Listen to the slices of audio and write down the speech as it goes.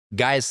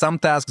Guys, some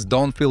tasks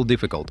don't feel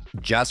difficult,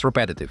 just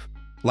repetitive.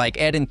 Like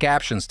adding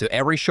captions to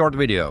every short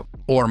video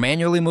or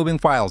manually moving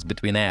files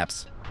between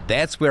apps.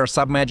 That's where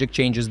Submagic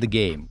changes the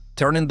game,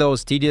 turning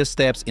those tedious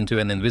steps into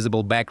an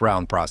invisible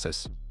background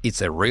process.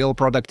 It's a real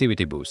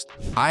productivity boost.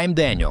 I'm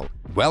Daniel.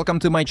 Welcome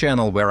to my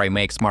channel where I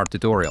make smart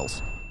tutorials.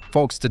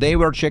 Folks, today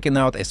we're checking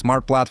out a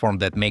smart platform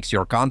that makes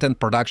your content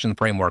production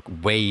framework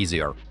way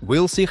easier.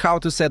 We'll see how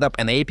to set up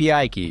an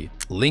API key,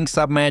 link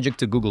Submagic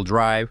to Google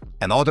Drive,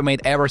 and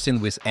automate everything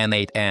with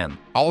N8N.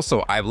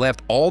 Also, I've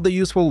left all the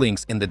useful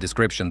links in the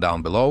description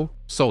down below,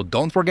 so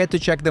don't forget to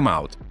check them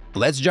out.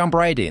 Let's jump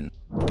right in.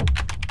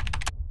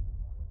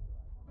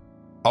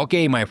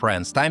 Okay, my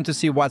friends, time to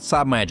see what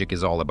Submagic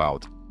is all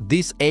about.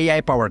 This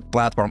AI-powered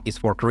platform is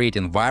for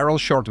creating viral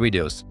short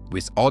videos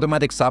with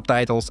automatic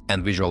subtitles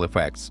and visual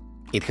effects.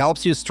 It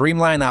helps you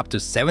streamline up to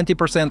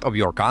 70% of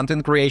your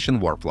content creation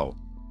workflow.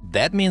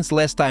 That means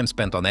less time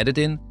spent on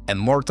editing and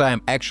more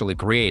time actually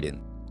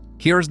creating.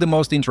 Here's the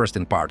most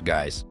interesting part,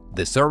 guys.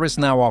 The service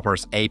now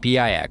offers API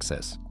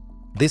access.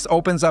 This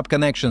opens up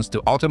connections to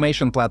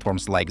automation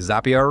platforms like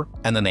Zapier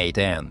and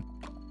N8N.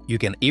 You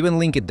can even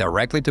link it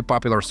directly to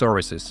popular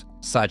services,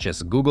 such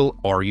as Google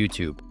or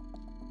YouTube.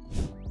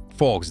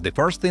 Folks, the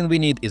first thing we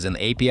need is an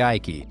API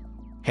key.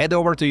 Head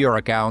over to your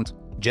account,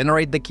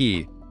 generate the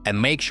key, and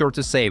make sure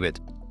to save it.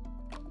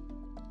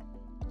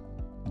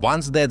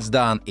 Once that's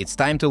done, it's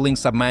time to link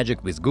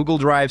Submagic with Google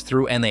Drive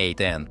through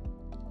N8N.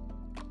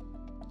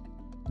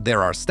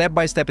 There are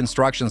step-by-step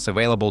instructions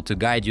available to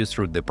guide you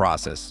through the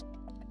process.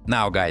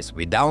 Now, guys,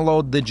 we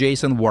download the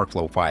JSON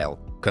workflow file,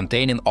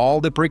 containing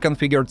all the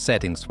pre-configured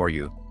settings for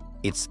you.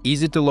 It's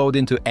easy to load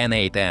into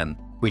N8N,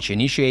 which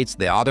initiates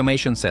the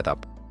automation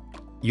setup.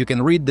 You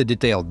can read the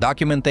detailed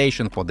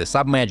documentation for the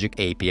Submagic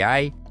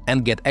API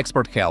and get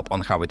expert help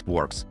on how it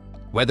works.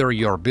 Whether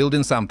you're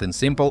building something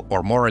simple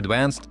or more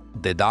advanced,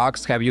 the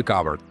docs have you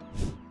covered.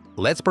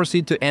 Let's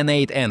proceed to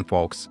N8N,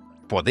 folks.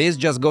 For this,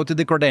 just go to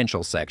the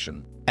Credentials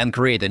section and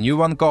create a new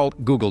one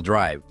called Google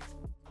Drive.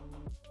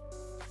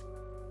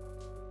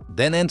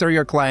 Then enter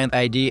your client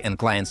ID and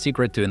client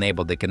secret to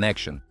enable the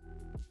connection.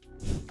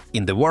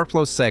 In the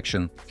Workflows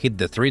section, hit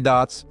the three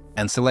dots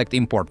and select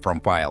Import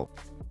from File.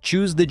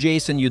 Choose the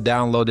JSON you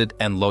downloaded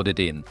and load it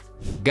in.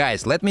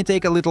 Guys, let me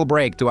take a little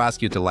break to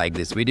ask you to like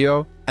this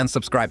video and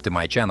subscribe to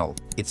my channel.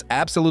 It's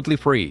absolutely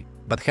free,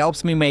 but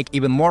helps me make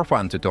even more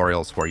fun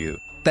tutorials for you.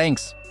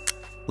 Thanks!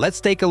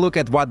 Let's take a look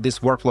at what this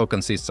workflow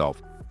consists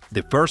of.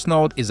 The first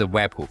node is a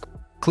webhook.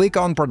 Click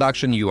on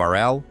production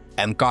URL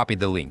and copy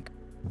the link.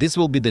 This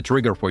will be the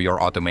trigger for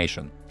your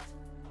automation.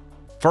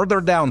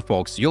 Further down,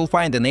 folks, you'll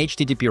find an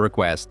HTTP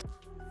request.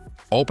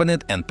 Open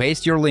it and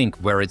paste your link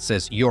where it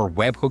says your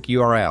webhook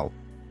URL.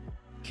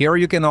 Here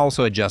you can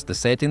also adjust the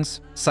settings,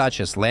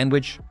 such as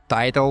language,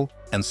 title,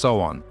 and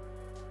so on.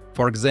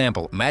 For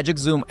example, Magic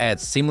Zoom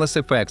adds seamless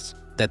effects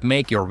that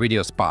make your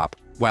videos pop,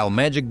 while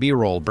Magic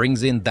B-roll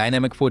brings in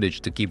dynamic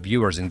footage to keep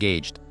viewers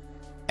engaged.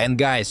 And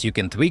guys, you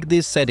can tweak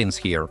these settings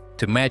here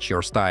to match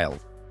your style.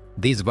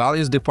 These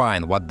values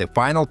define what the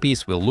final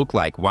piece will look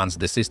like once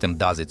the system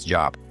does its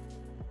job.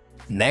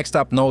 Next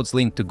up, nodes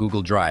linked to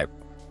Google Drive.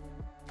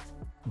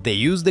 They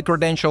use the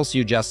credentials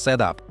you just set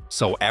up,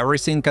 so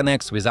everything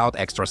connects without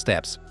extra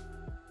steps.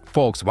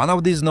 Folks, one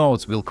of these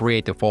nodes will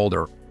create a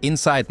folder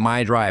inside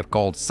my drive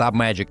called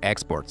Submagic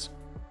Exports.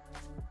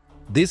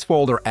 This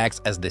folder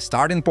acts as the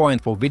starting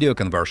point for video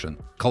conversion,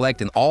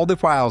 collecting all the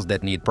files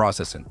that need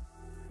processing.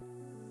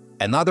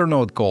 Another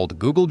node called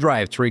Google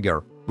Drive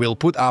Trigger will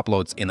put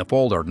uploads in a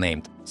folder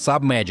named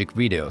Submagic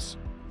Videos.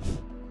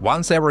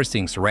 Once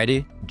everything's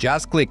ready,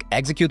 just click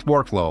Execute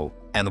Workflow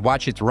and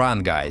watch it run,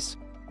 guys.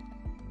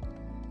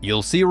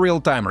 You'll see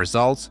real-time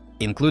results,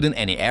 including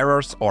any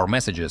errors or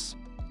messages.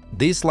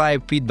 This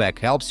live feedback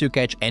helps you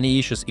catch any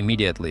issues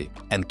immediately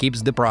and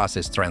keeps the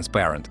process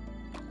transparent.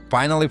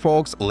 Finally,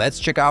 folks,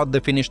 let's check out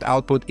the finished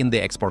output in the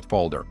export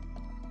folder.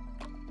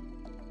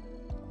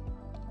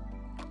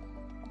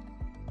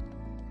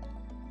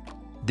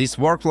 This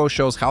workflow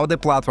shows how the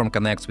platform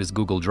connects with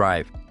Google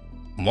Drive.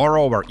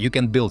 Moreover, you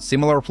can build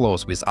similar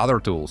flows with other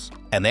tools,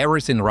 and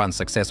everything runs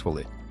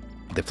successfully.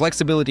 The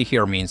flexibility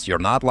here means you're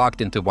not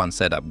locked into one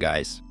setup,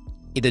 guys.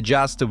 It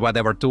adjusts to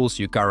whatever tools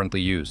you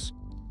currently use.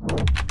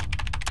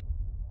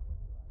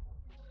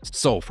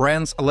 So,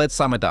 friends, let's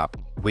sum it up.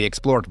 We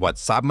explored what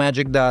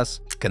Submagic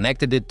does,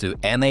 connected it to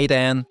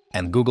N8N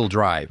and Google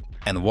Drive,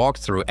 and walked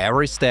through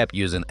every step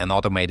using an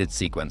automated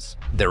sequence.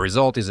 The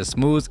result is a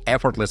smooth,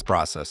 effortless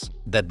process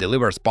that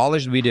delivers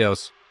polished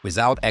videos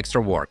without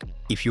extra work.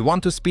 If you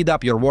want to speed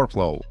up your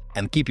workflow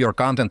and keep your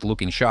content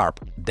looking sharp,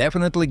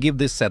 definitely give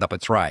this setup a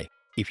try.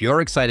 If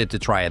you're excited to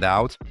try it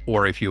out,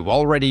 or if you've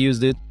already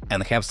used it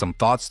and have some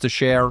thoughts to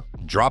share,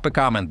 drop a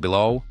comment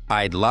below.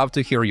 I'd love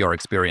to hear your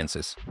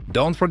experiences.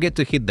 Don't forget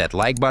to hit that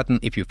like button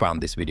if you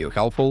found this video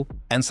helpful,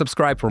 and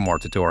subscribe for more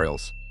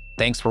tutorials.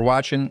 Thanks for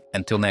watching,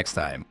 until next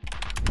time.